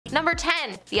Number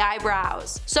 10. The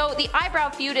eyebrows. So the eyebrow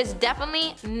feud is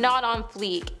definitely not on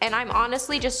fleek, and I'm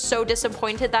honestly just so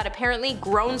disappointed that apparently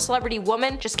grown celebrity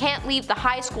woman just can't leave the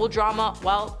high school drama,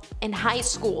 well, in high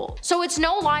school. So it's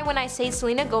no lie when I say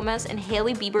Selena Gomez and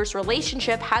Hailey Bieber's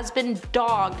relationship has been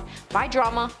dogged by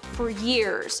drama for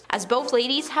years, as both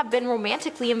ladies have been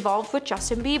romantically involved with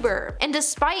Justin Bieber. And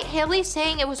despite Hailey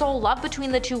saying it was all love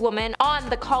between the two women on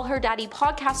the Call Her Daddy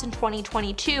podcast in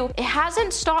 2022, it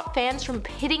hasn't stopped fans from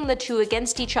pitting the two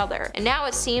against each other. And now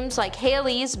it seems like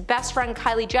Hailey's best friend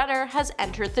Kylie Jenner has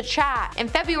entered the chat. In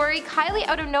February, Kylie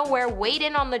out of nowhere weighed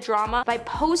in on the drama by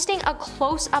posting a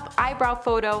close-up eyebrow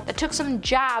photo that took some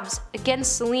jabs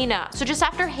against Selena. So just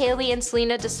after Hailey and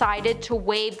Selena decided to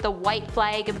wave the white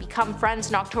flag and become friends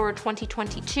in October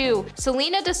 2022,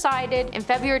 Selena decided in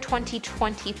February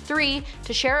 2023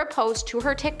 to share a post to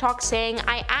her TikTok saying,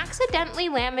 "I accidentally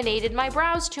laminated my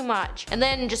brows too much." And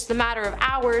then just a matter of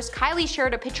hours, Kylie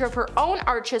shared a picture of her own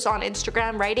arches on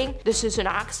Instagram writing, "This is an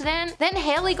accident." Then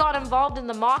Hailey got involved in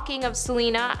the mocking of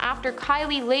Selena after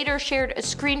Kylie later shared a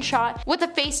screenshot with a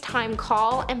FaceTime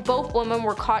call, and both women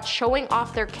were caught showing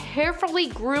off their carefully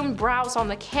groomed brows on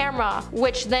the camera,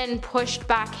 which then pushed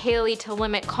back Hailey to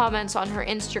limit comments on her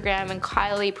Instagram, and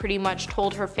Kylie pretty much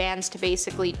told her fans to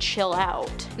basically chill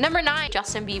out. Number 9.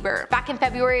 Justin Bieber. Back in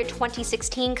February of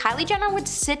 2016, Kylie Jenner would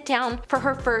sit down for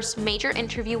her first major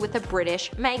interview with a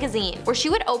British magazine, where she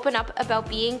would open up about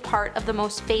being part of the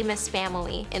most famous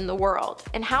family in the world,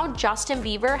 and how Justin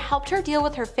Bieber helped her deal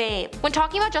with her fame. When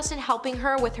talking about Justin helping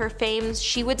her with her fame,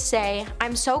 she would say,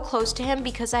 "I'm so close to him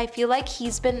because I feel like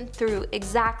he's been through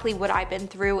exactly what I've been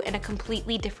through in a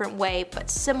completely different way, but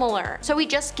similar. So he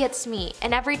just gets me,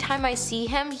 and every time I see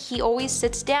him, he always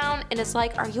sits down and is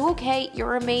like, 'Are you okay?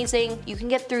 You're amazing. You can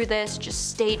get through this. Just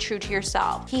stay true to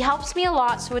yourself.' He helps me a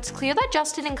lot, so it's clear that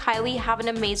Justin and Kylie have an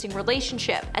amazing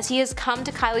relationship, as he has come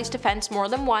to Kylie's defense more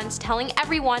than once, telling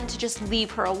everyone to just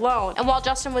leave her alone." And while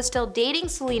Justin was still dating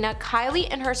Selena, Kylie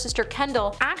and her sister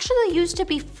Kendall actually used to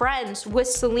be friends with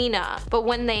Selena. But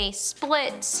when they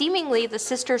split, seemingly the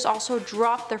sisters also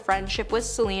dropped their friendship with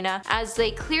Selena, as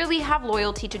they clearly have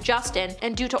loyalty to Justin,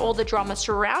 and due to all the drama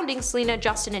surrounding Selena,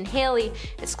 Justin, and Hailey,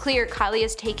 it's clear Kylie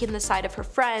has taken the side of her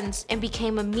friends and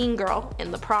became a mean girl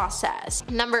in the process.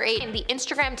 Number 8. The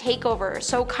Instagram takeover.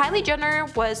 So Kylie Jenner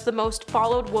was the most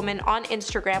followed woman on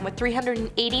Instagram with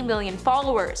 380 million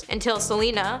followers until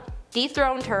Selena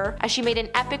dethroned her, as she made an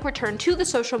epic return to the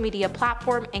social media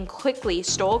platform and quickly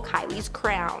stole Kylie's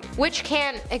crown. Which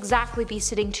can't exactly be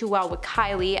sitting too well with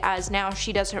Kylie, as now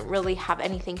she doesn't really have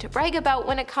anything to brag about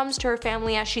when it comes to her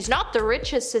family, as she's not the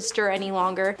richest sister any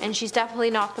longer, and she's definitely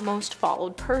not the most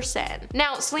followed person.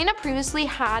 Now, Selena previously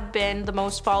had been the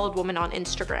most followed woman on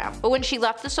Instagram, but when she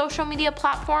left the social media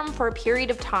platform for a period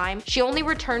of time, she only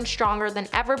returned stronger than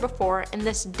ever before, and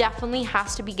this definitely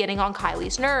has to be getting on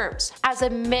Kylie's nerves. As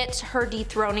amidst her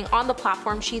dethroning on the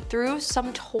platform, she threw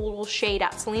some total shade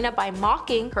at Selena by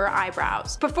mocking her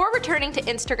eyebrows. Before returning to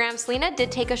Instagram, Selena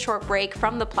did take a short break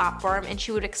from the platform, and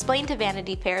she would explain to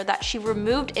Vanity Fair that she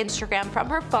removed Instagram from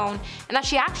her phone and that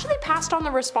she actually passed on the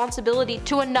responsibility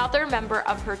to another member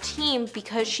of her team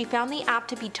because she found the app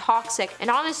to be toxic.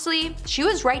 And honestly, she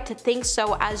was right to think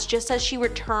so, as just as she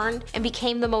returned and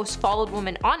became the most followed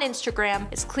woman on Instagram,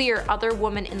 it's clear other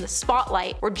women in the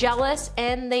spotlight were jealous,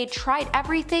 and they tried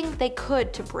everything they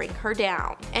could to bring her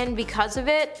down. And because of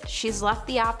it, she's left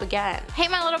the app again. Hey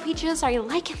my little peaches, are you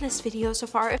liking this video so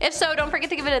far? If so, don't forget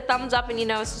to give it a thumbs up and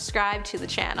subscribe to the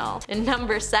channel. And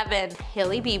number 7.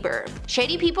 Hailey Bieber.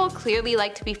 Shady people clearly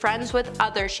like to be friends with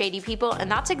other shady people,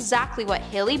 and that's exactly what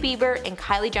Hailey Bieber and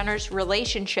Kylie Jenner's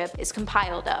relationship is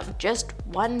compiled of. Just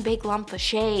one big lump of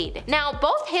shade. Now,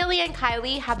 both Hailey and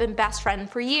Kylie have been best friends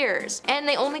for years, and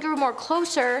they only grew more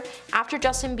closer after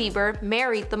Justin Bieber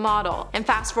married the model. And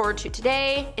fast forward to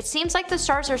today, it seems like the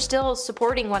stars are still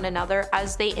supporting one another,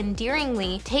 as they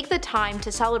endearingly take the time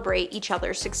to celebrate each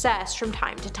other's success from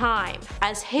time to time.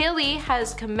 As Hailey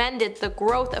has commended the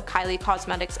growth of Kylie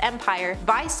Cosmetics' empire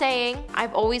by saying,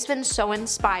 "I've always been so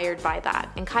inspired by that."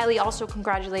 And Kylie also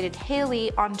congratulated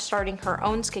Hailey on starting her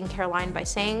own skincare line by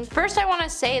saying, "First, I want to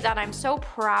say that I'm so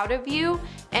proud of you,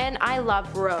 and I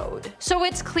love Rhode." So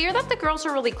it's clear that the girls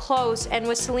are really close, and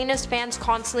with Selena's fans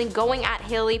constantly going at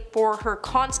Hailey for her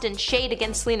constant shade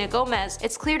against Selena Gomez,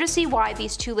 it's clear to see why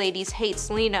these two ladies hate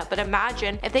Selena. But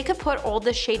imagine if they could put all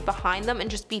this shade behind them and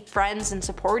just be friends and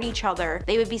support each other.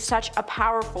 They would be such a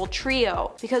powerful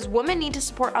trio, because women need to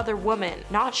support other women,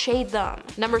 not shade them.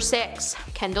 Number 6.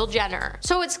 Kendall Jenner.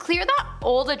 So it's clear that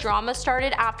all the drama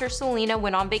started after Selena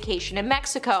went on vacation in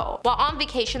Mexico. While on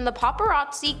vacation, the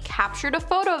paparazzi captured a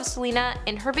photo of Selena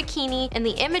in her bikini, and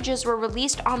the images were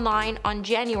released online on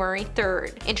January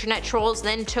 3rd. Internet trolls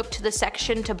then took to the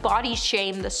section to body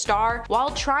shame the star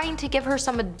while trying to give her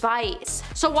some advice.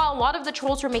 So while a lot of the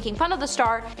trolls were making fun of the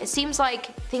star, it seems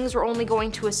like things were only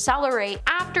going to accelerate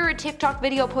after a TikTok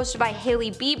video posted by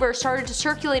Hailey Bieber started to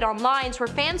circulate online, where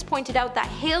fans pointed out that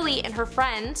Hailey and her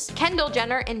friends, Kendall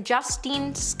Jenner and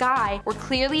Justine Skye, were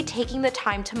clearly taking the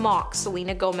time to mock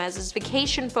Selena Gomez's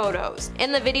vacation photos.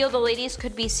 In the video, the ladies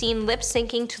could be seen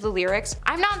lip-syncing to the lyrics.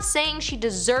 I'm not saying she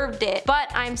deserved it,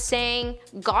 but I'm saying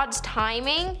God's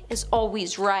timing is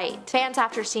always right. Fans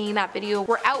after seeing that video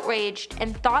were outraged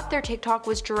and thought their TikTok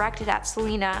was directed at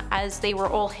Selena, as they were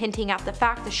all hinting at the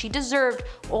fact that she deserved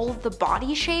all of the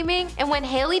body shaming. And when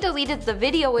Hailey deleted the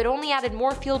video, it only added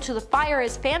more fuel to the fire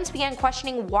as fans began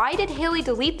questioning, why did Hailey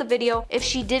delete the video if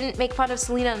she didn't make fun of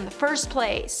Selena in the first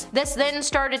place? This then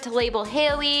started to label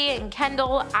Hailey and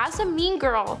Kendall as a mean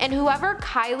girl, and whoever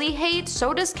Kylie hates,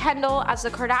 so does Kendall, as the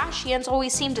Kardashians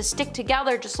always seem to stick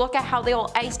together. Just look at how they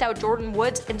all iced out Jordan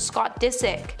Woods and Scott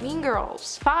Disick. Mean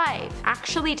girls. 5.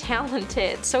 Actually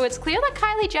talented. So it's clear that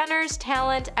Kylie Jenner's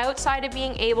talent, outside of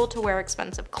being able to wear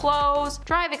expensive clothes,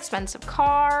 drive expensive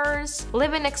cars,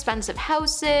 live in expensive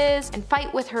houses, and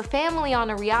fight with her family on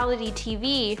a reality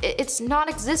TV, it's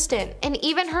non-existent. And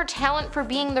even her talent for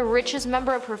being the richest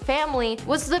member of her family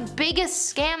was the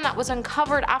biggest scam that was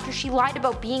uncovered after she lied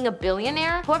about being a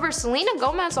billionaire. However, Selena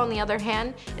Gomez, on the other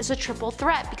hand, is a triple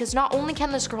threat, because not only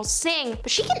can this girl sing,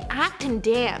 but she can act and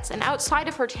dance, and outside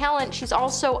of her talent, she's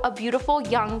also a beautiful,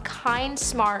 young, kind,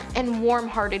 smart, and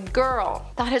warm-hearted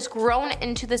girl that has grown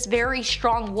into this very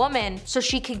strong woman so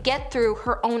she could get through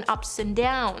her own ups and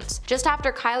downs. Just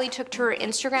after Kylie took to her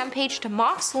Instagram page to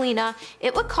mock Selena,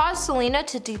 it would cause Selena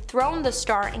to dethrone the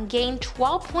star and gain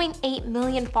 12.8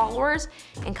 million followers,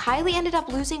 and Kylie ended up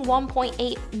losing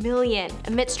 1.8 million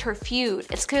amidst her feud.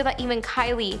 It's clear that even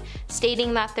Kylie,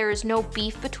 stating that there is no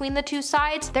beef between the two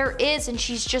sides, there is, and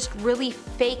she's just really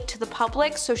fake to the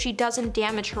public so she doesn't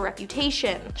damage her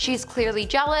reputation. She's clearly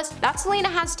jealous that Selena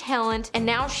has talent, and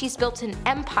now she's built an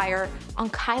empire on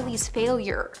Kylie's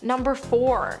failure. Number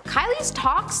 4. Kylie's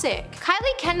toxic.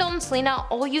 Kylie, Kendall, and Selena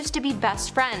all used to be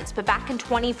best friends, but back in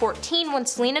 2014, when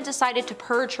Selena decided to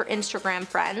purge her Instagram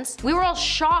friends, we were all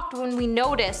shocked when we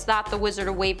noticed that the Wizard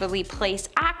of Waverly Place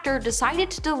actor decided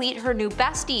to delete her new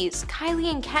besties,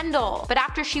 Kylie and Kendall. But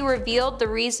after she revealed the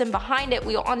reason behind it,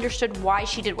 we all understood why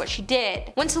she did what she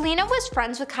did. When Selena was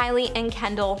friends with Kylie and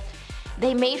Kendall,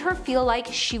 they made her feel like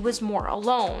she was more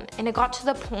alone, and it got to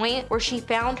the point where she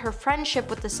found her friendship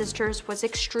with the sisters was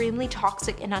extremely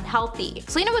toxic and unhealthy.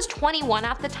 Selena was 21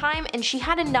 at the time, and she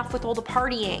had enough with all the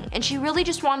partying, and she really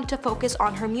just wanted to focus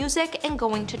on her music and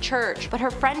going to church, but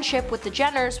her friendship with the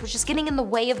Jenners was just getting in the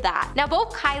way of that. Now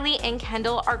both Kylie and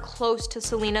Kendall are close to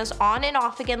Selena's on and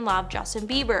off again love, Justin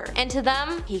Bieber, and to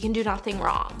them, he can do nothing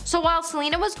wrong. So while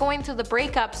Selena was going through the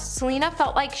breakups, Selena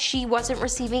felt like she wasn't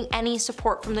receiving any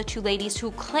support from the two ladies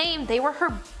who claimed they were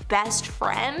her best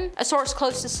friend. A source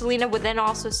close to Selena would then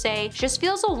also say she just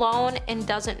feels alone and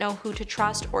doesn't know who to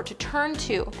trust or to turn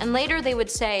to. And later they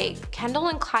would say Kendall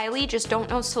and Kylie just don't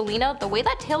know Selena the way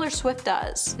that Taylor Swift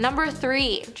does. Number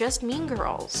 3, just mean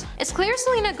girls. It's clear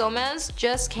Selena Gomez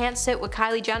just can't sit with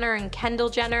Kylie Jenner and Kendall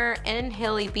Jenner and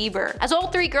Hailey Bieber, as all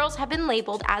 3 girls have been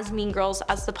labeled as mean girls,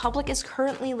 as the public is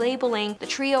currently labeling the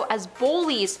trio as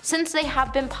bullies since they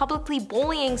have been publicly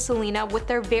bullying Selena with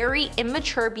their very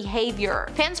immature behavior.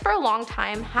 Fans for a long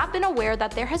time have been aware that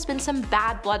there has been some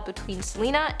bad blood between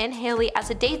Selena and Hailey,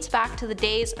 as it dates back to the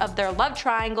days of their love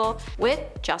triangle with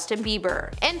Justin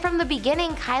Bieber. And from the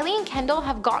beginning, Kylie and Kendall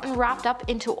have gotten wrapped up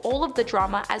into all of the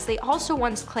drama, as they also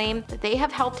once claimed that they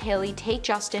have helped Hailey take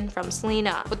Justin from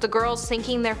Selena. With the girls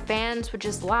thinking their fans would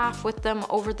just laugh with them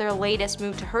over their latest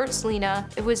move to hurt Selena,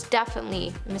 it was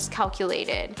definitely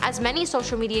miscalculated, as many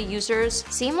social media users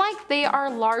seem like they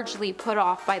are largely put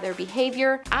off by their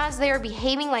behavior, as they are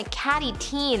behaving like catty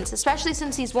teens, especially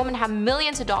since these women have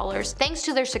millions of dollars thanks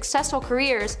to their successful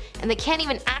careers, and they can't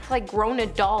even act like grown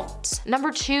adults.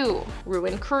 Number 2,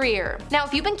 ruined career. Now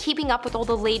if you've been keeping up with all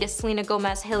the latest Selena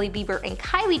Gomez, Hailey Bieber, and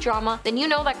Kylie drama, then you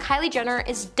know that Kylie Jenner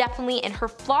is definitely in her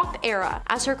flop era,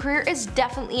 as her career is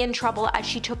definitely in trouble, as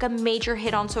she took a major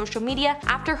hit on social media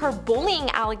after her bullying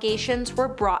allegations were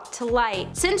brought to light.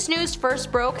 Since news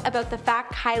first broke about the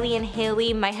fact Kylie and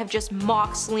Hailey might have just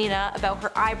mocked Selena Selena about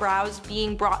her eyebrows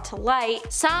being brought to light,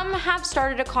 some have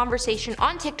started a conversation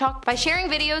on TikTok by sharing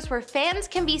videos where fans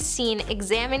can be seen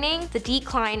examining the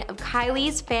decline of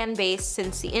Kylie's fan base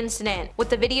since the incident. With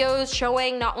the videos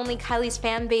showing not only Kylie's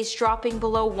fan base dropping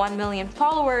below 1 million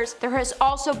followers, there has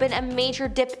also been a major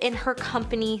dip in her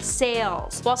company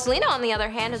sales. While Selena, on the other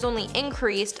hand, has only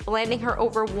increased, landing her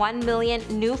over 1 million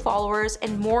new followers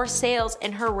and more sales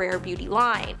in her rare beauty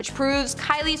line, which proves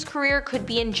Kylie's career could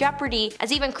be in jeopardy,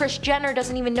 as even Kris Jenner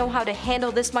doesn't even know how to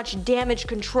handle this much damage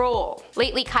control.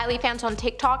 Lately, Kylie fans on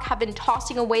TikTok have been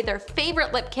tossing away their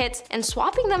favorite lip kits and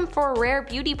swapping them for rare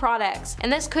beauty products,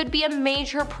 and this could be a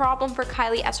major problem for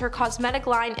Kylie as her cosmetic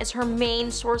line is her main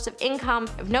source of income.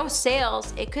 If no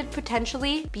sales, it could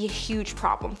potentially be a huge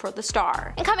problem for the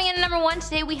star. And coming in at number 1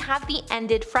 today, we have the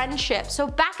ended friendship. So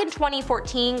back in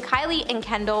 2014, Kylie and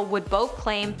Kendall would both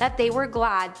claim that they were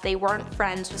glad they weren't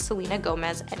friends with Selena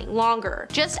Gomez any longer,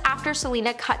 just after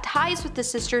Selena cut ties with the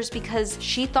sisters because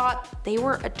she thought they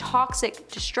were a toxic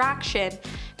distraction.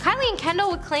 Kylie and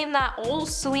Kendall would claim that all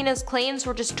Selena's claims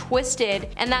were just twisted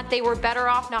and that they were better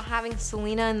off not having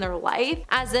Selena in their life,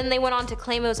 as then they went on to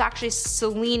claim it was actually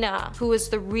Selena who was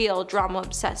the real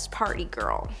drama-obsessed party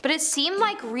girl. But it seemed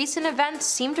like recent events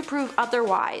seemed to prove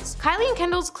otherwise. Kylie and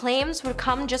Kendall's claims would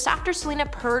come just after Selena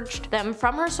purged them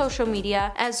from her social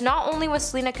media, as not only was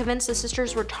Selena convinced the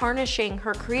sisters were tarnishing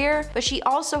her career, but she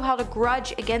also held a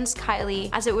grudge against Kylie,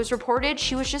 as it was reported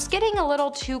she was just getting a little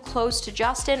too close to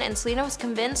Justin and Selena was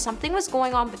convinced something was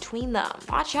going on between them.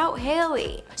 Watch out,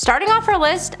 Hailey. Starting off our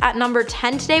list at number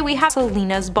 10 today, we have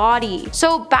Selena's body.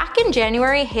 So back in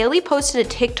January, Hailey posted a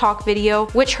TikTok video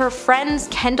which her friends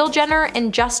Kendall Jenner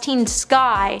and Justine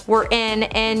Skye were in,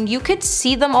 and you could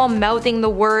see them all mouthing the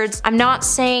words, "I'm not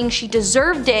saying she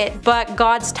deserved it, but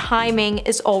God's timing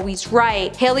is always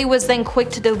right." Hailey was then quick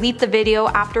to delete the video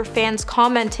after fans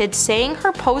commented saying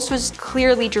her post was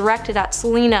clearly directed at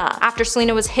Selena, after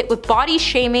Selena was hit with body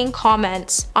shaming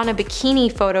comments on a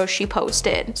bikini photo she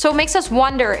posted. So it makes us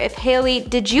wonder if Hailey,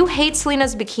 did you hate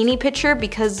Selena's bikini picture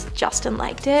because Justin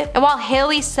liked it? And while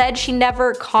Hailey said she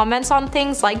never comments on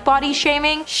things like body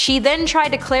shaming, she then tried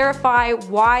to clarify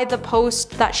why the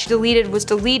post that she deleted was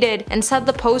deleted and said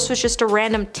the post was just a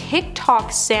random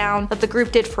TikTok sound that the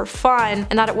group did for fun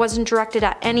and that it wasn't directed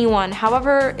at anyone.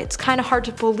 However, it's kind of hard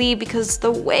to believe because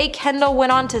the way Kendall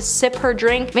went on to sip her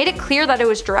drink made it clear that it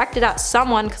was directed at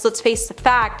someone, because let's face the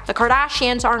fact, the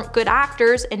Kardashians aren't good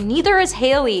actors and neither is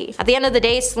Hailey. At the end of the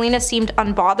day, Selena seemed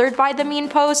unbothered by the mean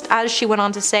post, as she went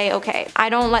on to say, "Okay, I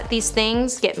don't let these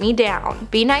things get me down.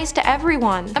 Be nice to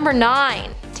everyone." Number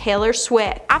 9. Taylor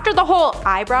Swift. After the whole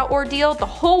eyebrow ordeal, the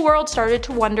whole world started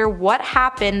to wonder what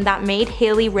happened that made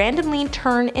Hailey randomly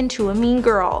turn into a mean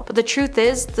girl. But the truth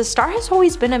is, the star has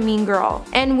always been a mean girl,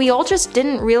 and we all just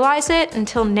didn't realize it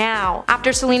until now,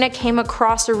 after Selena came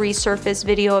across a resurfaced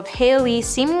video of Hailey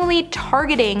seemingly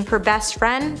targeting her best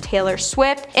friend, Taylor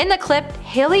Swift. In the clip,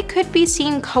 Hailey could be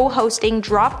seen co-hosting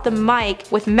Drop the Mic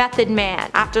with Method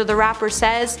Man, after the rapper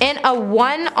says, in a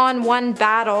one-on-one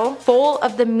battle full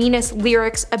of the meanest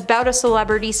lyrics about a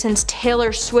celebrity since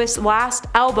Taylor Swift's last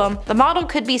album, the model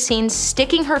could be seen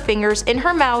sticking her fingers in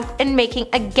her mouth and making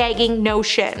a gagging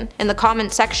notion. In the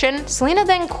comment section, Selena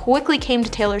then quickly came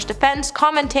to Taylor's defense,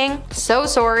 commenting, "So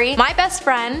sorry, my best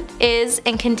friend is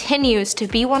and continues to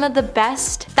be one of the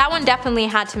best." That one definitely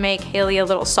had to make Hailey a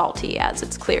little salty, as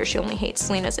it's clear she only hates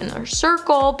Selena's inner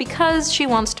circle because she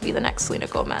wants to be the next Selena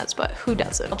Gomez, but who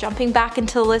doesn't? Jumping back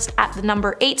into the list at the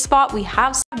number 8 spot, we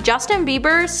have Justin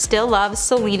Bieber still loves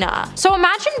Selena. So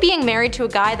imagine being married to a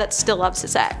guy that still loves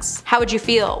his ex. How would you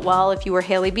feel? Well, if you were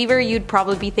Hailey Bieber, you'd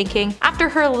probably be thinking, after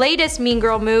her latest mean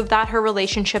girl move, that her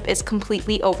relationship is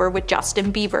completely over with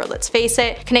Justin Bieber. Let's face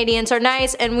it, Canadians are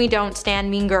nice and we don't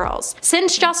stand mean girls.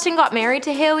 Since Justin got married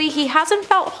to Hailey, he hasn't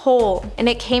felt whole, and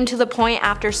it came to the point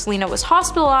after Selena was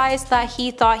hospitalized that he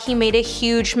thought he made a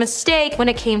huge mistake when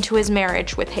it came to his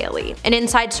marriage with Hailey. An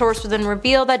inside source would then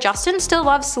reveal that Justin still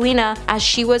loves Selena, as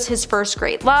she was his first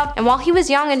great love, and while he was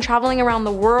young and traveling around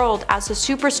the world as a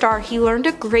superstar, he learned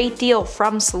a great deal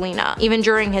from Selena. Even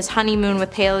during his honeymoon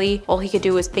with Hailey, all he could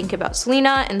do was think about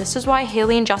Selena, and this is why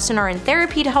Hailey and Justin are in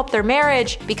therapy to help their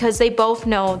marriage, because they both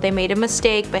know they made a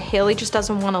mistake, but Hailey just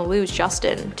doesn't want to lose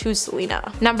Justin to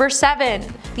Selena. Number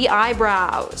 7. The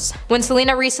eyebrows. When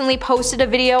Selena recently posted a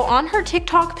video on her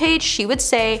TikTok page, she would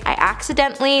say, "I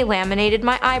accidentally laminated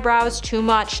my eyebrows too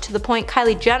much," to the point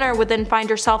Kylie Jenner would then find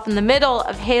herself in the middle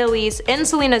of Hailey's and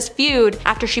Selena's feud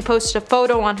after she posted a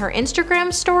photo on her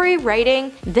Instagram story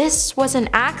writing, "This was an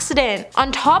accident,"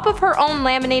 on top of her own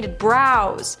laminated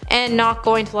brows. And not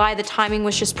going to lie, the timing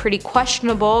was just pretty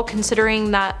questionable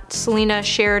considering that Selena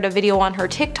shared a video on her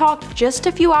TikTok just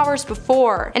a few hours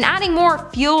before. And adding more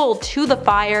fuel to the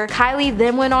fire, Kylie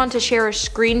then went on to share a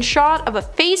screenshot of a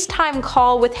FaceTime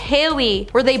call with Hailey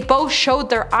where they both showed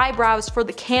their eyebrows for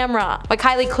the camera. But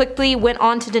Kylie quickly went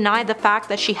on to deny the fact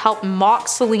that she helped mock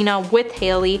Selena with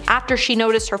Hailey after she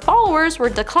noticed her followers were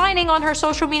declining on her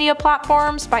social media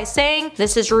platforms by saying,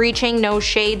 "This is reaching no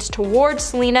shades towards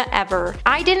Selena ever.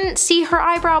 I didn't see her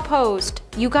eyebrow post.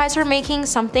 You guys are making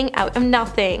something out of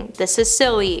nothing. This is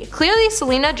silly." Clearly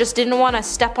Selena just didn't want to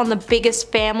step on the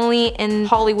biggest family in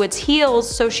Hollywood's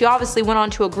heels, so she obviously went on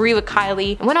to agree with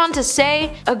Kylie and went on to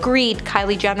say, "Agreed,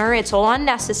 Kylie Jenner, it's all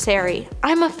unnecessary.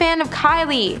 I'm a fan of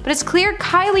Kylie." But it's clear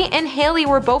Kylie and Hailey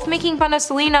were both making fun of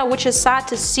Selena, which is sad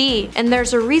to see, and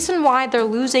there's a reason why they're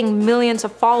losing millions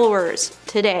of followers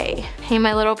today. Hey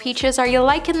my little peaches, are you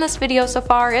liking this video so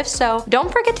far? If so,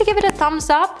 don't forget to give it a thumbs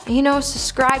up and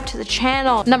subscribe to the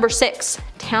channel. Number 6.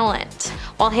 Talent.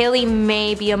 While Hailey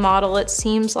may be a model, it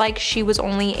seems like she was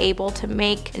only able to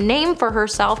make a name for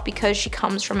herself because she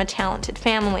comes from a talented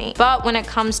family. But when it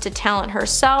comes to talent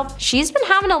herself, she's been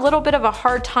having a little bit of a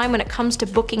hard time when it comes to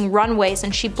booking runways,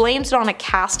 and she blames it on a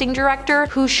casting director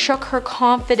who shook her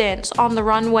confidence on the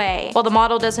runway. While the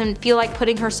model doesn't feel like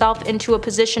putting herself into a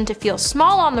position to feel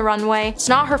small on the runway, it's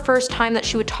not her first time that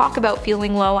she would talk about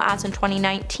feeling low, as in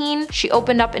 2019, she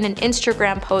opened up in an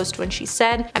Instagram post when she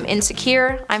said, "I'm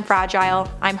insecure, I'm fragile,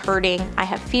 I'm hurting, I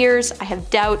have fears, I have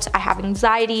doubts, I have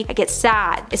anxiety, I get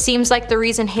sad." It seems like the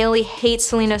reason Hailey hates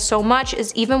Selena so much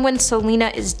is even when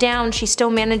Selena is down, she still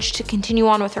managed to continue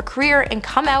on with her career and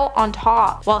come out on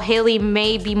top. While Hailey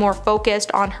may be more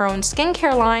focused on her own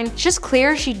skincare line, it's just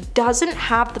clear she doesn't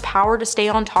have the power to stay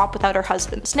on top without her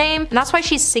husband's name, and that's why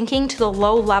she's sinking to the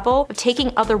low level of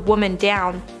taking other women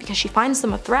down because she finds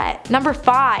them a threat. Number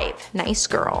 5. Nice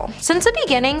girl. Since the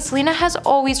beginning, Selena has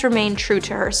always remained true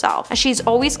to herself, as she's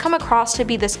always come across to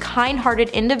be this kind-hearted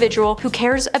individual who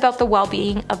cares about the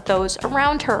well-being of those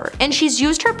around her. And she's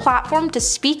used her platform to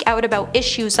speak out about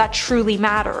issues that truly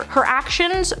matter. Her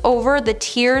actions over the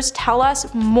tears tell us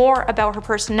more about her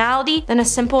personality than a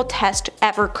simple test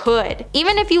ever could.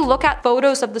 Even if you look at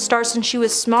photos of the star since she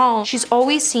was small, she's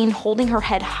always seen holding her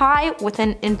head high with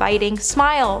an inviting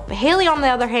smile. But Hailey, on the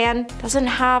other hand, doesn't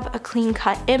have a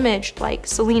clean-cut image like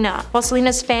Selena. While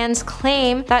Selena's fans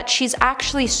claim that she's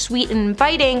actually sweet and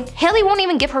inviting, Hailey won't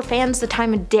even give her fans the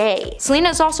time of day. Selena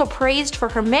is also praised for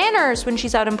her manners when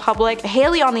she's out in public, but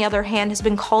Hailey, on the other hand, has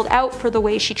been called out for the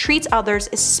way she treats others,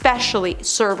 especially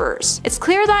servers. It's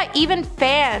clear that even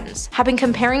fans have been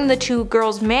comparing the two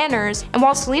girls' manners, and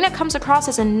while Selena comes across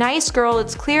as a nice girl,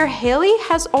 it's clear Hailey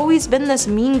has always been this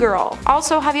mean girl.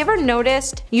 Also, have you ever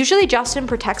noticed, usually Justin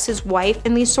protects his wife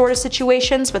in these sort of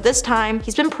situations, but this time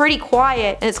he's been pretty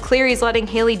quiet, and it's clear he's letting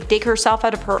Hailey dig herself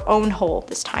out of her own hole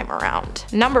this time around.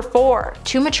 Number 4.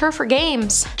 Too mature for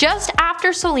games. Just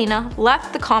after Selena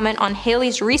left the comment on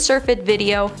Hailey's resurfaced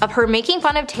video of her making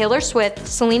fun of Taylor Swift,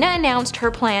 Selena announced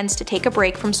her plans to take a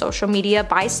break from social media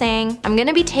by saying, "I'm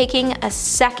gonna be taking a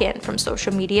second from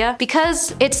social media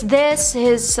because this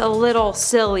is a little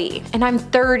silly, and I'm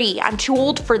 30, I'm too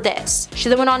old for this." She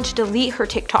then went on to delete her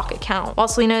TikTok account. While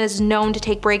Selena is known to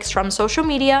take breaks from social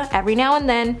media every now and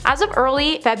then, as of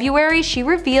early February, she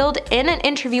revealed in an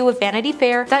interview with Vanity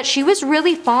Fair that she was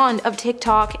really fond of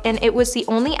TikTok, and it was the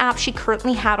only app she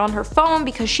currently had on her phone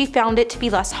because she found it to be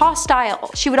less hostile.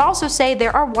 She would also say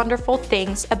there are wonderful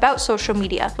things about social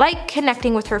media, like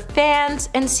connecting with her fans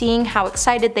and seeing how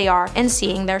excited they are and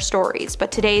seeing their stories.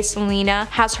 But today, Selena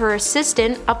has her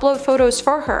assistant upload photos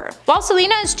for her. While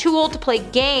Selena is too old to play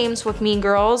games with mean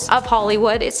girls of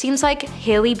Hollywood, it seems like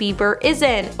Hailey Bieber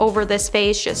isn't over this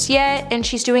phase just yet, and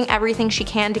she's doing everything she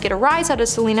can to get a rise out of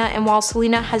Selena. And while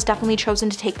Selena has definitely chosen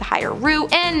to take the higher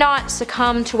route and not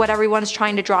succumb to what everyone's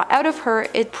trying to draw out of her,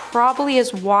 it probably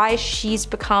is why she's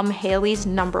become Hailey's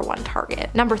 #1 target.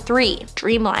 Number 3.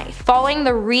 Dream life. Following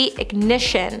the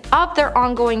reignition of their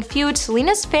ongoing feud,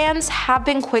 Selena's fans have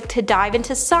been quick to dive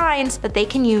into signs that they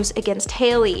can use against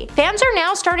Hailey. Fans are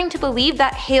now starting to believe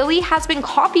that Hailey has been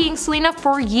copying Selena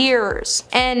for years,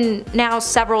 and now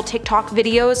several TikTok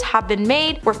videos have been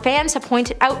made where fans have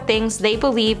pointed out things they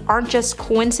believe aren't just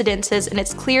coincidences, and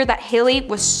it's clear that Hailey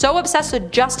was so obsessed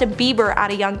with Justin Bieber at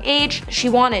a young age, she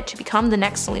wanted to become the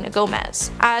next Selena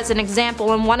Gomez. As an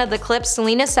example, in one of the clips,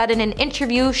 Selena said in an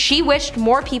interview she wished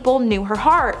more people knew her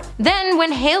heart. Then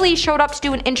when Hailey showed up to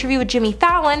do an interview with Jimmy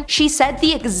Fallon, she said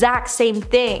the exact same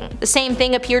thing. The same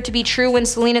thing appeared to be true when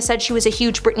Selena said she was a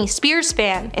huge Britney Spears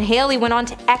fan, and Hailey went on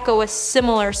to echo a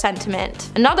similar sentiment.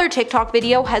 Another TikTok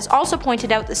video has also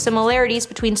pointed out the similarities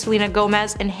between Selena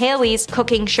Gomez and Hailey's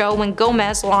cooking show when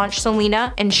Gomez launched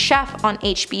Selena and Chef on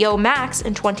HBO Max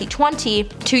in 2020.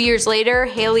 2 years later,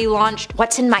 Hailey launched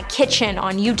What's in My Kitchen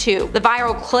on YouTube. The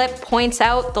viral clip points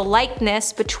out the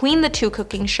likeness between the two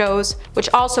cooking shows, which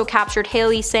also captured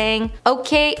Hailey saying,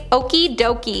 "Okay, okie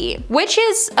dokie," which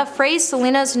is a phrase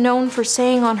Selena's known for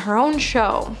saying on her own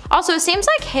show. Also, it seems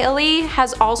like Hailey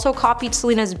has also copied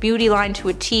Selena's beauty line to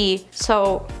a T,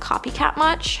 so copycat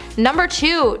much? Number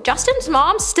 2, Justin's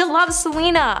mom still loves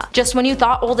Selena. Just when you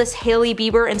thought all this Hailey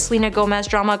Bieber and Selena Gomez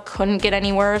drama couldn't get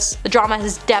any worse, the drama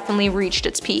has definitely reached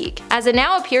its peak, as it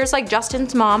now appears like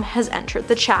Justin's mom has entered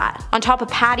the chat. On top of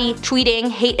Patty tweeting,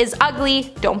 "Hate is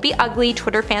ugly, don't be ugly,"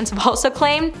 Twitter fans have also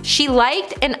claimed, she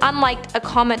liked and unliked a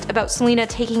comment about Selena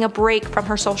taking a break from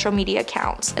her social media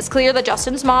accounts. It's clear that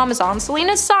Justin's mom is on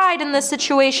Selena's side in this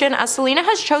situation, as Selena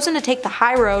has chosen to take the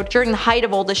high road during the height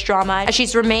of all this drama, as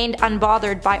she's remained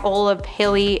unbothered by all of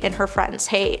Hailey and her friends'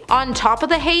 hate. On top of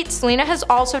the hate, Selena has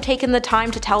also taken the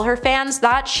time to tell her fans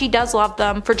that she does love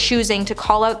them for choosing to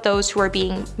call out those who are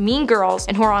being mean girls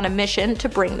and who are on a mission to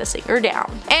bring the singer down.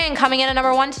 And coming in at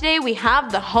number 1 today, we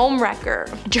have the homewrecker.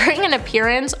 During an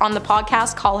appearance on the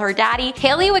podcast Call Her Daddy,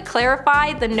 Hailey would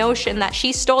clarify the notion that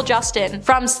she stole Justin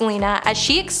from Selena, as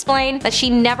she explained that she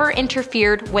never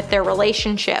interfered with their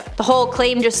relationship. The whole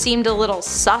claim just seemed a little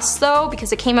sus though,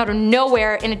 because it came out of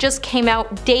nowhere and it just came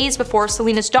out days before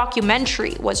Selena's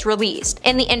documentary was released.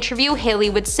 In the interview, Hailey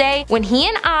would say, "When he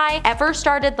and I ever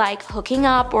started like hooking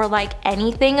up or like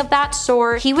anything of that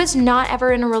sort, he was not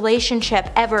ever in a relationship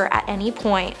ever at any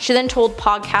point." She then told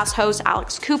podcast host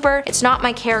Alex Cooper, "It's not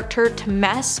my character to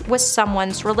mess with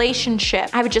someone's relationship.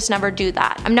 I would just never do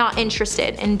that. I'm not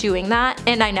interested in doing that,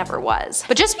 and I never was."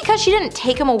 But just because she didn't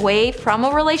take him away from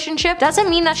a relationship doesn't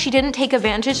mean that she didn't take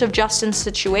advantage of Justin's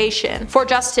situation. Before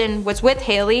Justin was with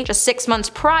Hailey, just 6 months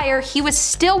prior, he was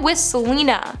still with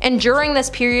Selena. And during this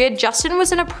period, Justin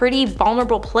was in a pretty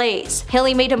vulnerable place.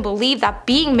 Hailey made him believe that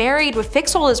being married would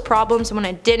fix all his problems, and when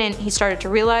it didn't, he started to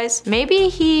realize maybe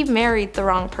he married the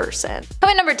wrong person.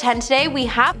 Coming number 10 today, we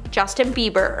have Justin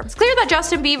Bieber. It's clear that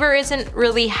Justin Bieber isn't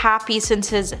really happy since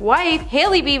his wife,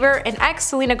 Hailey Bieber, and ex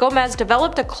Selena Gomez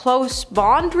developed a close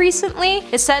bond recently.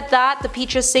 It's said that the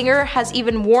Peaches singer has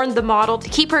even warned the model to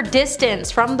keep her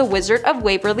distance from the Wizard of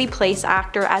Waverly Place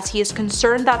actor, as he is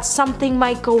concerned that something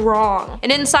might go wrong.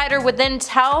 An insider would then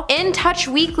tell In Touch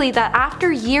Weekly that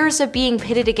after years of being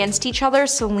pitted against each other,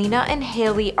 Selena and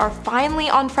Hailey are finally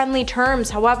on friendly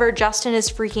terms. However, Justin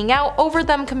is freaking out over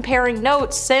them comparing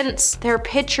notes since their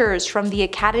pictures from the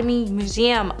Academy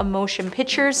Museum of Motion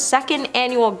Pictures' 2nd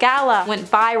annual gala went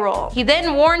viral. He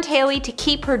then warned Hailey to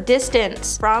keep her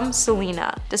distance from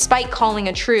Selena, despite calling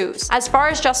a truce. As far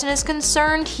as Justin is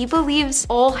concerned, he believes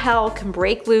all hell can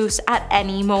break loose at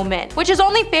any moment, which is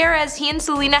only fair as he and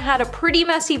Selena had a pretty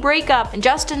messy breakup, and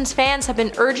Justin's fans have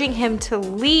been urging him to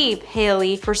leave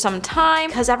Hailey for some time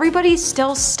because everybody's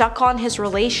still stuck on his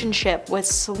relationship with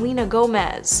Selena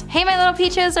Gomez. Hey my little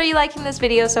peaches, are you liking this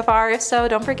video so far? If so,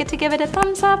 don't forget to give it a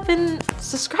thumbs up and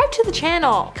subscribe to the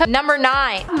channel. Number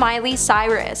 9, Miley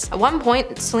Cyrus. At one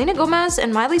point, Selena Gomez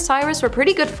and Miley Cyrus were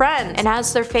pretty good friends, and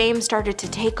as their fame started to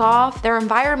take off, their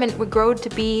environment would grow to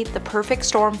be the perfect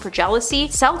storm for jealousy,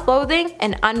 self-loathing,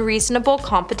 and unreasonable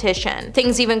competition.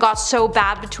 Things even got so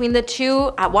bad between the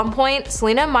two. At one point,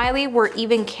 Selena and Miley were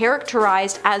even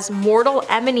characterized as mortal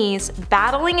enemies,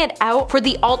 battling it out for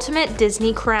the ultimate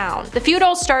Disney crown. The feud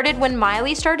all started when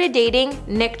Miley started dating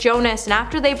Nick Jonas, and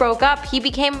after they broke up, he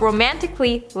became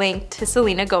romantically linked to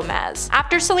Selena Gomez.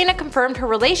 After Selena confirmed her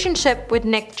relationship with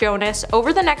Nick Jonas,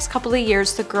 over the next couple of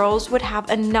years, the girls would have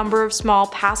a number of small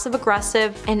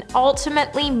passive-aggressive and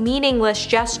ultimately meaningless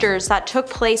gestures that took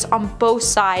place on both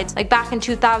sides, like back in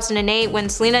 2008 when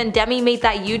Selena and Demi made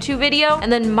that YouTube video,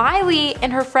 and then Miley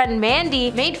and her friend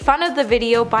Mandy made fun of the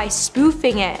video by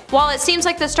spoofing it. While it seems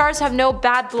like the stars have no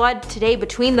bad blood today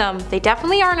between them, they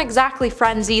definitely aren't exactly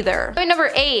friends either.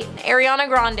 Number 8, Ariana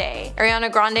Grande.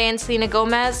 Ariana Grande and Selena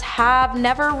Gomez have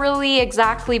never really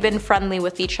exactly been friendly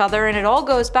with each other, and it all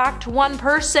goes back to one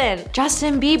person,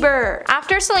 Justin Bieber.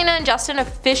 After Selena and Justin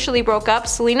officially broke up,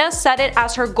 Selena set it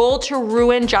as her goal to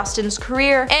ruin Justin's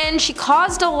career, and she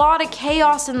caused a lot of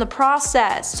chaos in the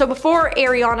process. So before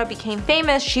Ariana became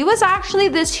famous, she was actually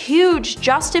this huge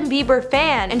Justin Justin Bieber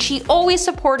fan, and she always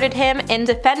supported him and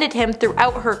defended him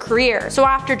throughout her career. So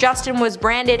after Justin was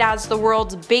branded as the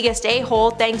world's biggest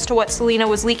a-hole thanks to what Selena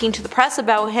was leaking to the press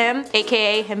about him,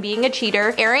 aka him being a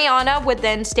cheater, Ariana would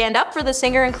then stand up for the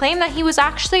singer and claim that he was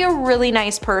actually a really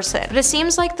nice person. But it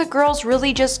seems like the girls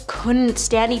really just couldn't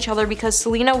stand each other because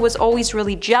Selena was always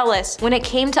really jealous when it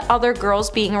came to other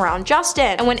girls being around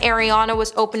Justin. And when Ariana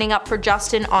was opening up for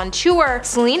Justin on tour,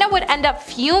 Selena would end up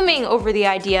fuming over the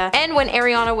idea, and when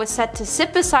Ariana was set to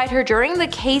sit beside her during the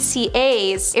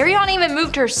KCAs, Ariana even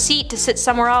moved her seat to sit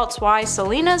somewhere else while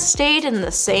Selena stayed in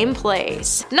the same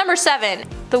place. Number 7.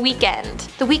 The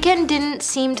Weeknd. The Weeknd didn't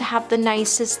seem to have the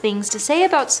nicest things to say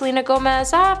about Selena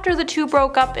Gomez after the two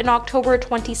broke up in October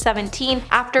 2017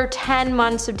 after 10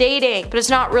 months of dating. But it's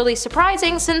not really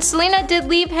surprising since Selena did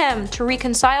leave him to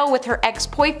reconcile with her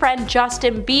ex-boyfriend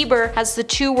Justin Bieber, as the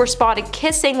two were spotted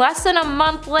kissing less than a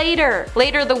month later.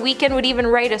 Later, The Weeknd would even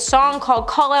write a song called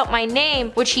Call Out My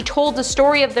Name, which he told the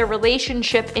story of their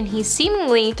relationship, and he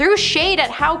seemingly threw shade at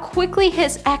how quickly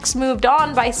his ex moved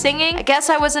on by singing, "I guess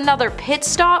I was another pit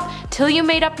stop, till you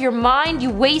made up your mind, you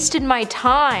wasted my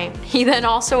time." He then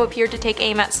also appeared to take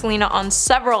aim at Selena on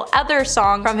several other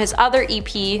songs from his other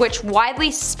EP, which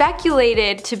widely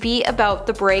speculated to be about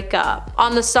the breakup.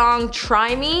 On the song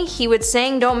Try Me, he would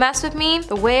sing, "Don't mess with me,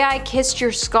 the way I kissed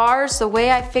your scars, the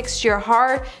way I fixed your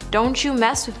heart, don't you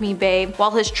mess with me, babe,"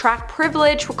 while his track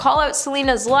Privilege would call out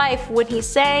Selena's life when he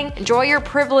sang, "Enjoy your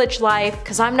privileged life,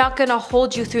 cause I'm not gonna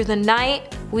hold you through the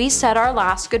night, we said our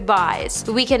last goodbyes."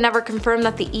 The Weeknd never confirmed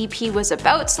that the EP was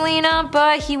about Selena,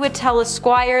 but he would tell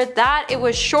Esquire that it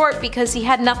was short because he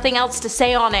had nothing else to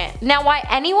say on it. Now, why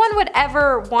anyone would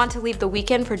ever want to leave The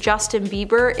Weeknd for Justin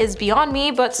Bieber is beyond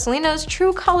me, but Selena's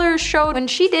true colors showed when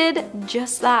she did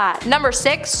just that. Number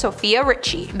 6. Sofia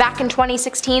Richie. Back in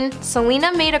 2016,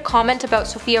 Selena made a comment about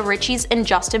Sofia Richie's and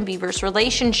Justin Bieber's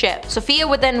relationship. Sofia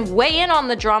would then weigh in on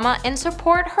the drama and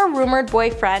support her rumored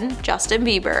boyfriend, Justin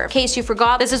Bieber. In case you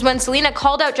forgot, this is when Selena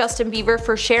called out Justin Bieber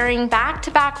for sharing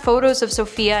back-to-back photos of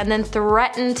Sofia and then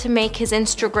threatened to make his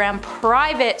Instagram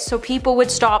private so people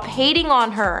would stop hating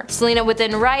on her. Selena would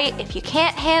then write, "If you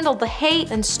can't handle the hate,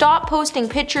 then stop posting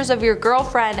pictures of your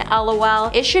girlfriend,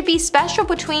 lol. It should be special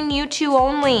between you two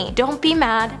only. Don't be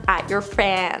mad at your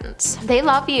fans. They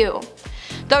love you."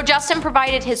 Though Justin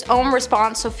provided his own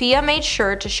response, Sofia made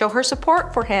sure to show her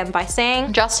support for him by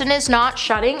saying, "Justin is not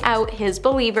shutting out his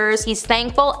believers. He's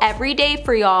thankful every day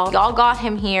for y'all. Y'all got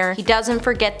him here. He doesn't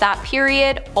forget that,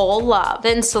 period. All love."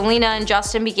 Then Selena and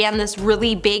Justin began this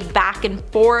really big back and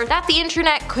forth that the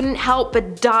internet couldn't help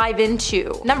but dive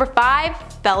into. Number 5.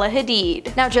 Bella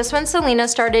Hadid. Now, just when Selena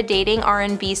started dating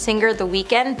R&B singer The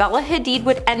Weeknd, Bella Hadid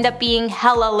would end up being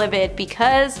hella livid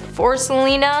because before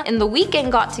Selena and The Weeknd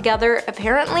got together,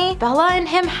 apparently Bella and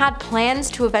him had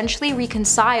plans to eventually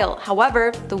reconcile.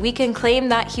 However, The Weeknd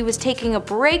claimed that he was taking a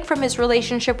break from his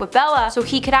relationship with Bella so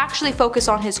he could actually focus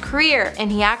on his career,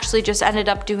 and he actually just ended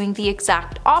up doing the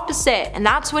exact opposite. And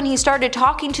that's when he started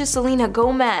talking to Selena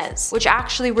Gomez, which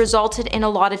actually resulted in a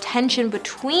lot of tension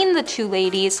between the two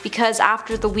ladies because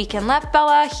after The Weeknd left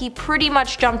Bella, he pretty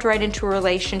much jumped right into a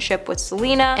relationship with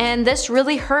Selena, and this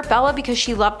really hurt Bella because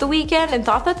she loved The Weeknd and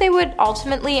thought that they would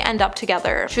ultimately end up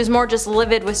together. She was more just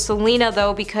livid with Selena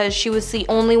though because she was the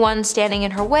only one standing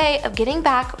in her way of getting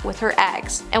back with her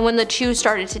ex. And when the two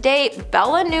started to date,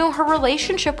 Bella knew her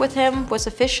relationship with him was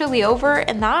officially over,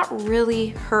 and that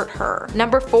really hurt her.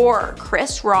 Number 4.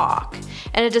 Chris Rock.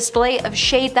 In a display of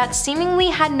shade that seemingly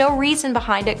had no reason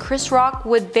behind it, Chris Rock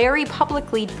would very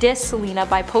publicly diss Selena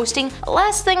by posting a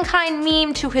less than kind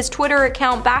meme to his Twitter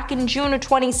account back in June of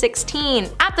 2016.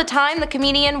 At the time, the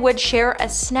comedian would share a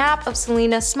snap of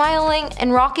Selena smiling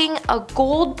and rocking a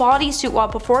gold bodysuit while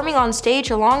performing on stage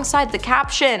alongside the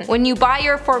caption, "When you buy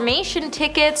your formation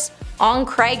tickets on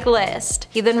Craigslist."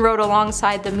 He then wrote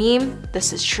alongside the meme,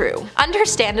 "This is true."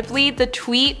 Understandably, the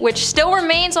tweet, which still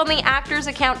remains on the actor's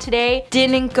account today,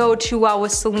 didn't go too well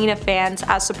with Selena fans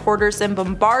as supporters then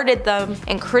bombarded them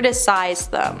and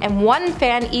criticized them. And one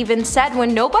fan even said,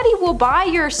 "When nobody will buy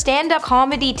your stand-up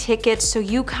comedy tickets, so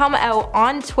you come out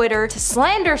on Twitter to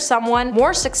slander someone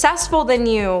more successful than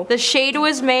you." The shade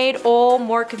was made all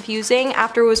more confusing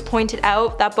after it was pointed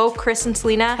out that both Chris and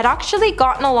Selena had actually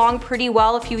gotten along pretty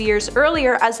well a few years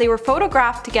earlier as they were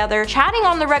photographed together chatting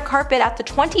on the red carpet at the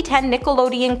 2010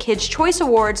 Nickelodeon Kids' Choice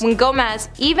Awards, when Gomez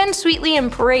even sweetly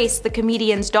embraced the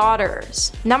comedian's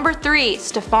daughters. Number 3.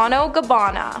 Stefano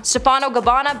Gabbana. Stefano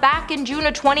Gabbana, back in June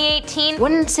of 2018,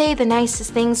 wouldn't say the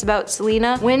nicest things about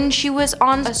Selena when she was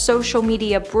on a social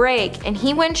media break, and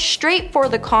he went straight for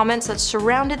the comments that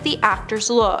surrounded the actor's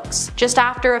looks. Just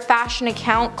after a fashion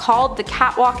account called the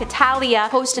Catwalk Italia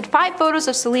posted 5 photos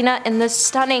of Selena in this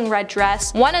stunning red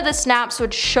dress, one of the snaps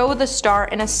would show the star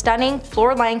in a stunning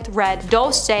floor-length red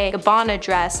Dolce & Gabbana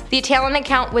dress. The Italian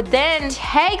account would then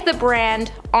tag the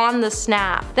brand on the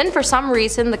snap. Then for some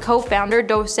reason, the co-founder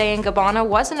Dolce & Gabbana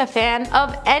wasn't a fan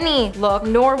of any look,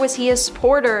 nor was he a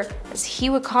supporter, as he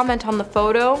would comment on the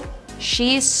photo,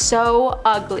 "She's so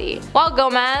ugly." While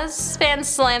Gomez fans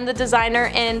slammed the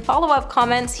designer in follow-up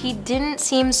comments, he didn't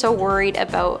seem so worried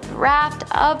about the raft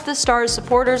of the star's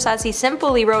supporters, as he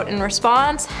simply wrote in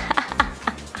response,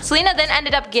 Selena then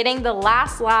ended up getting the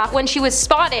last laugh when she was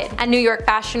spotted at New York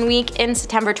Fashion Week in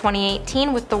September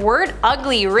 2018 with the word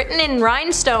ugly written in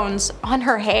rhinestones on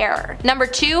her hair. Number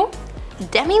 2.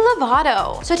 Demi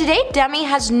Lovato. So today Demi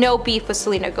has no beef with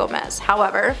Selena Gomez.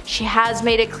 However, she has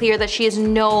made it clear that she is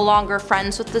no longer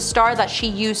friends with the star that she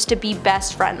used to be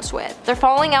best friends with. Their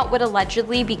falling out would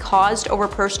allegedly be caused over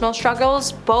personal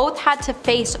struggles both had to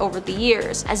face over the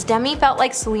years, as Demi felt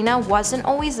like Selena wasn't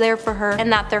always there for her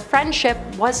and that their friendship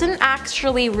wasn't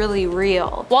actually really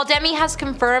real. While Demi has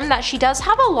confirmed that she does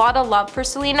have a lot of love for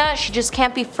Selena, she just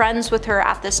can't be friends with her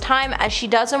at this time, as she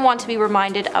doesn't want to be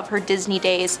reminded of her Disney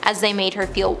days, as they made her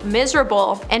feel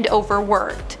miserable and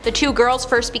overworked. The two girls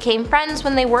first became friends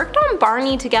when they worked on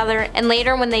Barney together, and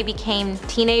later when they became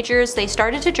teenagers, they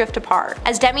started to drift apart.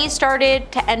 As Demi started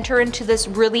to enter into this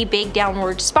really big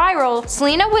downward spiral,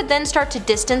 Selena would then start to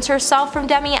distance herself from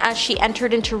Demi as she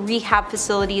entered into rehab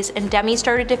facilities, and Demi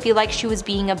started to feel like she was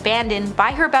being abandoned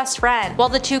by her best friend. While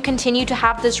the two continued to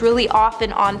have this really off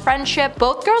and on friendship,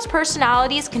 both girls'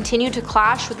 personalities continued to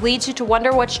clash, which leads you to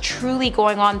wonder what's truly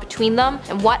going on between them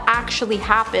and what actually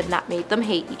happened that made them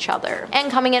hate each other.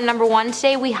 And coming in number 1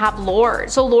 today, we have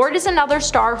Lorde. So Lorde is another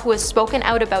star who has spoken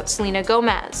out about Selena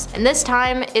Gomez, and this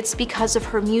time it's because of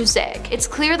her music. It's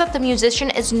clear that the musician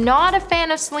is not a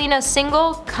fan of Selena's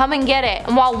single Come and Get It,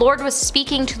 and while Lorde was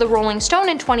speaking to the Rolling Stone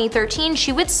in 2013,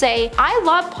 she would say, "I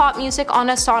love pop music on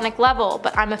a sonic level,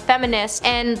 but I'm a feminist,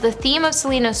 and the theme of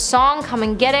Selena's song Come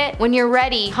and Get It, when you're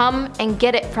ready, come and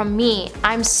get it from me.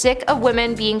 I'm sick of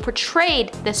women being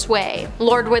portrayed this way."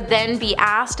 Lorde would then be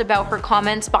asked about her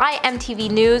comments by MTV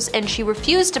News, and she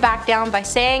refused to back down by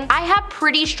saying, "I have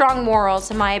pretty strong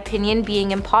morals in my opinion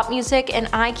being in pop music, and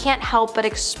I can't help but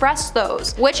express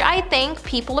those, which I think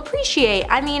people appreciate.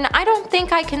 I mean, I don't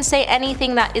think I can say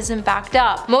anything that isn't backed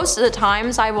up. Most of the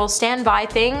times I will stand by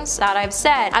things that I've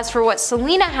said." As for what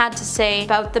Selena had to say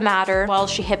about the matter, well,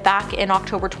 she hit back in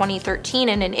October 2013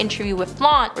 in an interview with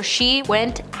Flaunt, where she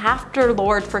went after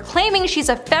Lorde for claiming she's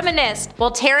a feminist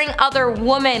while tearing other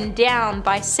women down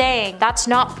by saying, "That's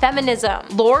not feminism.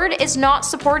 Lorde is not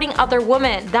supporting other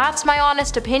women. That's my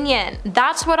honest opinion.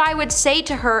 That's what I would say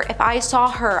to her if I saw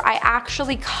her. I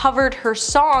actually covered her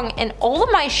song in all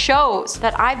of my shows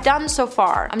that I've done so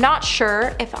far. I'm not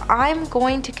sure if I'm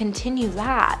going to continue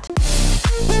that."